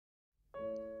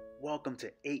Welcome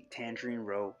to 8 Tangerine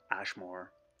Row,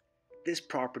 Ashmore. This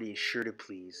property is sure to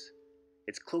please.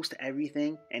 It's close to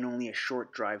everything and only a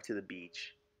short drive to the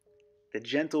beach. The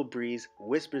gentle breeze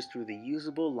whispers through the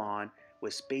usable lawn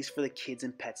with space for the kids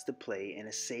and pets to play in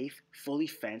a safe, fully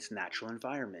fenced natural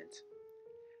environment.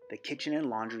 The kitchen and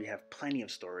laundry have plenty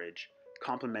of storage,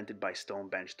 complemented by stone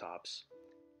bench tops.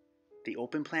 The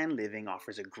open plan living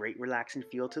offers a great relaxing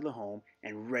feel to the home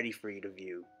and ready for you to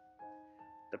view.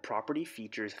 The property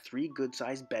features 3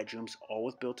 good-sized bedrooms, all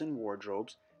with built-in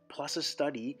wardrobes, plus a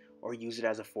study, or use it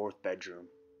as a 4th bedroom.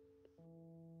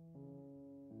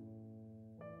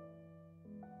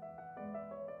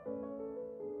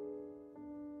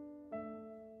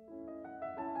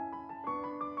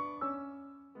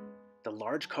 The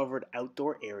large covered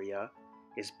outdoor area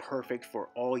is perfect for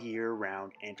all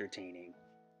year-round entertaining.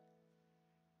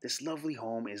 This lovely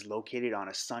home is located on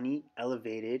a sunny,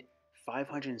 elevated,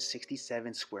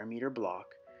 567 square meter block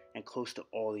and close to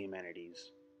all the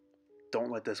amenities.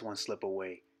 Don't let this one slip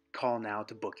away. Call now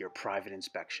to book your private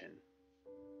inspection.